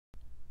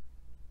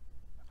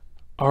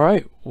All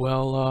right.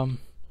 Welcome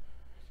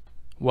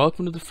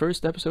to the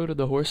first episode of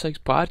the Horse Sex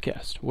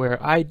Podcast,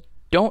 where I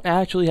don't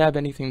actually have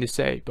anything to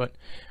say, but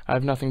I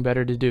have nothing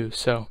better to do.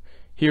 So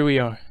here we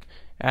are.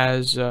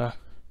 As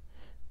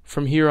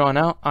from here on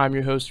out, I'm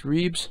your host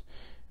Reebs.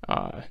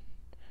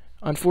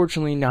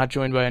 Unfortunately, not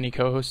joined by any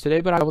co-hosts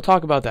today, but I will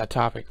talk about that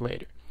topic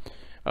later.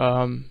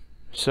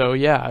 So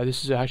yeah,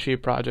 this is actually a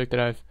project that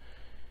I've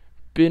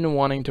been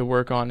wanting to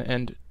work on,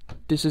 and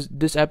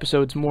this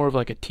episode's more of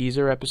like a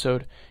teaser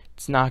episode.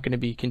 It's not going to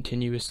be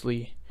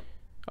continuously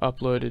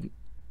uploaded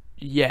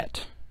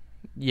yet.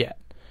 Yeah,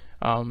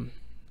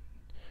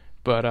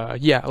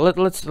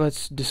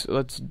 let's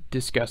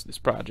discuss this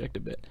project a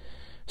bit.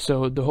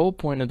 So the whole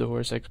point of the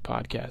Horse Sex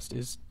Podcast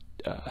is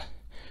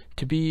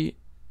to be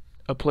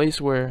a place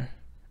where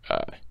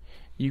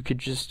you could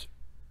just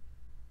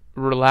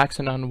relax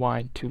and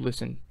unwind to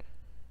listen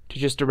to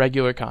just a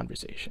regular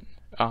conversation.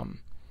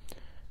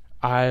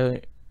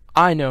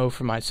 I know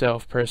for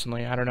myself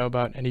personally, I don't know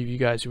about any of you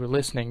guys who are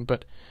listening,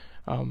 but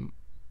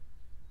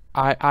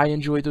I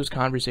enjoy those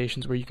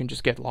conversations where you can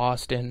just get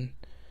lost in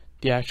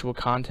the actual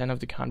content of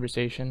the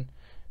conversation,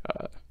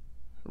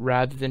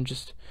 rather than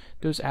just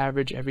those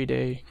average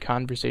everyday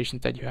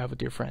conversations that you have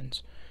with your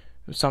friends.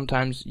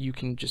 Sometimes you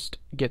can just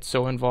get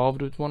so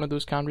involved with one of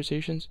those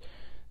conversations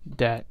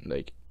that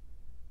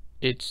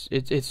it's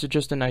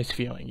just a nice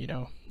feeling, you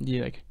know.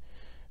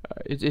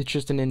 It's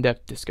just an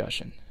in-depth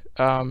discussion,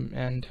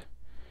 and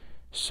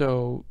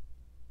so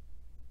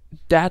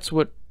that's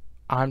what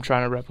I'm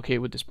trying to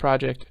replicate with this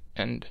project.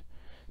 And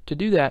to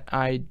do that,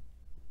 I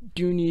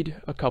do need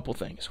a couple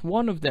things.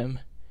 One of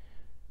them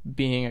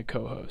being a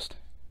co-host.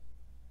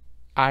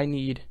 I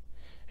need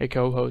a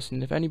co-host,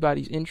 and if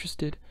anybody's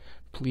interested,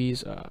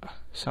 please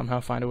somehow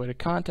find a way to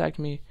contact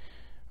me,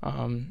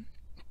 and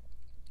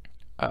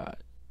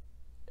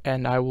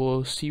I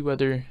will see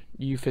whether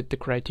you fit the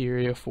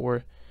criteria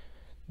for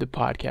the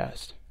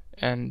podcast.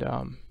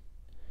 And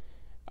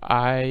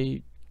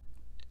I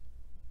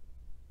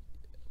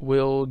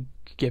will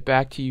get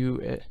back to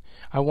you.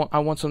 I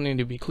want something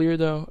to be clear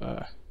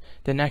though.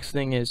 The next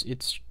thing is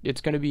it's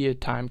going to be a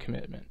time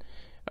commitment.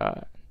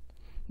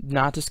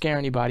 Not to scare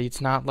anybody.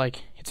 It's not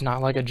like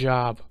a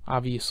job.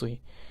 Obviously,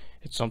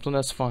 it's something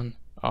that's fun.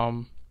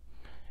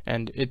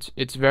 And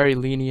it's very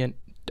lenient,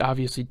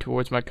 obviously,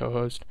 towards my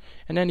co-host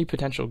and any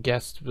potential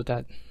guests with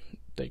that,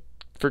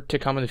 to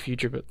come in the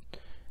future. But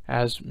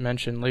as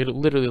mentioned,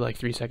 literally like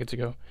 3 seconds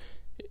ago,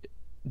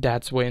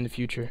 that's way in the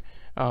future.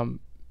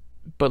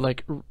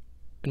 But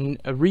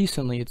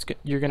recently,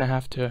 you're gonna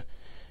have to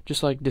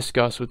just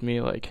discuss with me,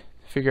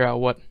 figure out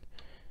what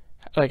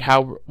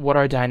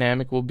our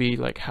dynamic will be,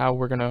 how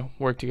we're gonna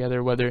work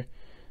together, whether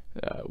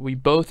we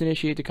both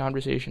initiate the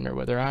conversation or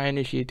whether I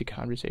initiate the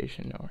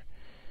conversation, or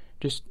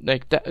just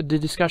the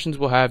discussions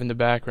we'll have in the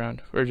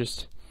background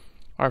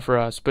are for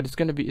us. But it's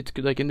in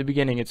the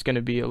beginning, it's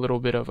gonna be a little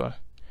bit of a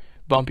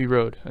bumpy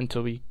road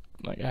until we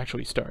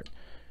actually start.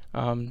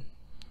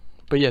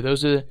 But yeah,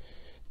 those are the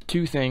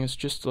two things.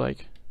 Just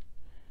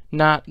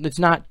it's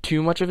not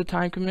too much of a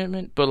time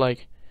commitment, but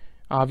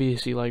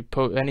obviously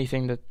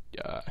anything that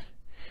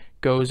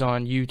goes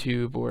on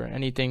YouTube or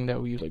anything that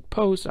we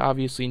post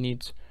obviously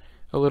needs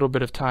a little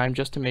bit of time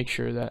just to make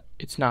sure that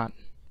it's not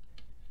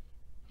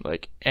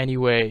any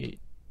way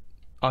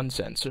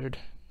uncensored,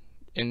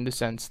 in the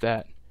sense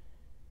that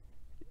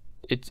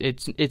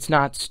it's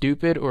not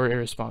stupid or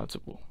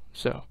irresponsible.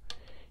 So,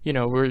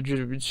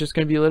 it's just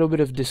going to be a little bit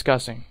of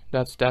discussing.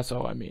 That's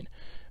all I mean.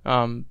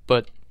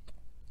 But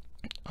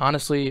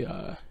honestly,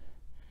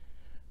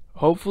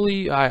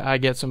 hopefully I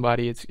get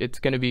somebody. It's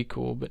going to be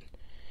cool. But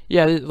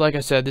yeah, like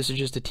I said, this is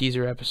just a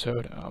teaser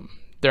episode.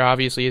 There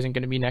obviously isn't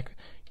going to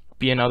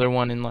be another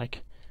one in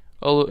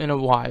in a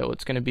while.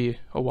 It's going to be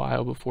a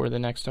while before the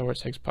next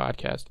Horse Sex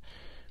Podcast.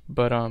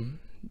 But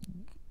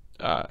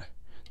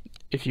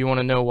if you want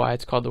to know why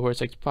it's called the Horse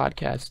Sex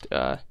Podcast,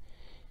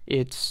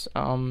 it's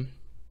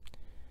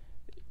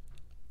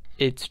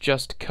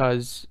just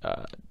because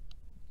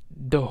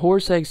the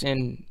horse eggs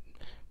in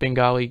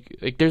Bengali,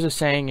 there's a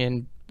saying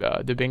in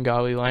the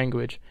Bengali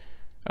language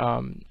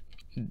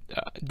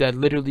that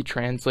literally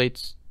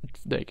translates,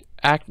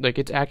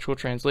 its actual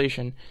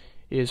translation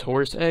is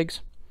horse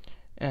eggs,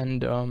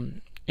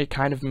 and it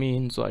kind of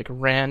means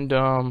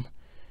random,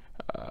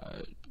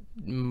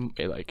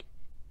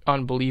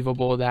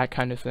 unbelievable, that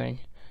kind of thing.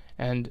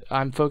 And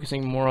I'm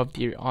focusing more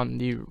on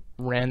the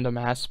random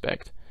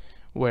aspect,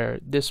 where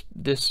there's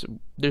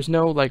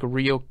no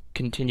real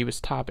continuous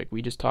topic.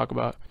 We just talk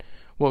about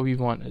what we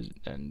want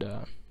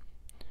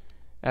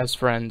as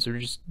friends, or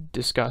just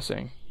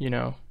discussing,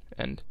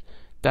 and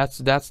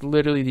that's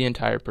literally the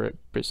entire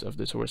purpose of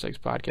this Horse Sex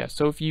Podcast.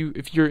 So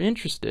if you're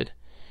interested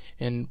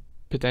in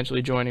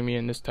potentially joining me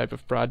in this type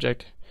of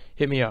project,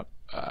 hit me up.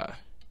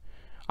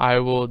 I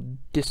will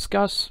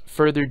discuss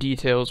further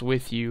details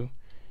with you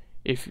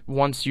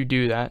once you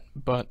do that.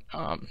 But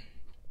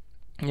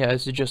yeah,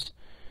 this is just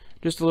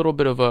a little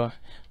bit of a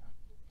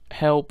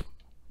help,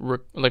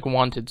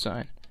 wanted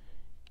sign.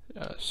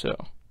 So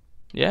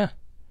yeah,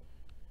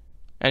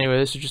 Anyway,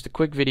 this is just a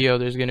quick video.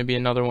 There's going to be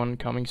another one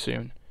coming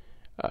soon.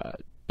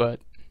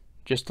 But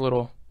just a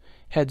little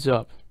heads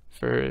up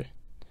for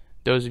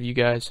those of you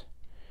guys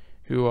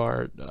who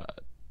are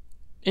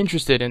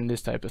interested in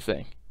this type of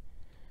thing.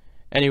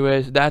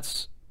 Anyways,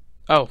 that's...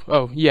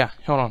 Oh, yeah,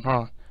 hold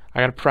on. I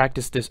gotta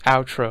practice this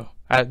outro.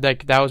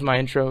 That was my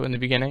intro in the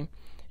beginning,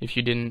 if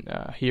you didn't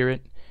hear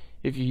it.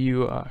 If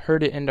you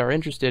heard it and are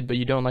interested, but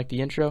you don't like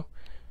the intro,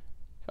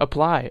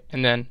 apply.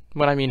 And then,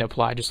 what I mean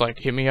apply, just like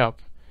hit me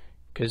up,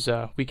 because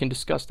we can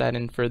discuss that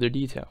in further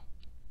detail,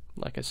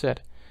 like I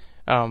said.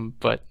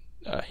 But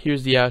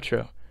here's the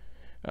outro.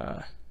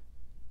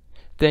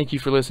 Thank you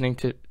for listening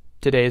to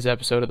today's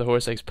episode of the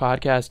Horse Eggs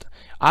Podcast.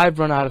 I've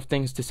run out of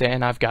things to say,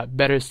 and I've got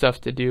better stuff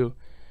to do.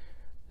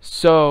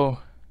 So,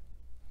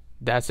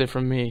 that's it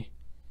from me.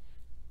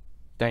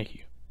 Thank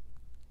you.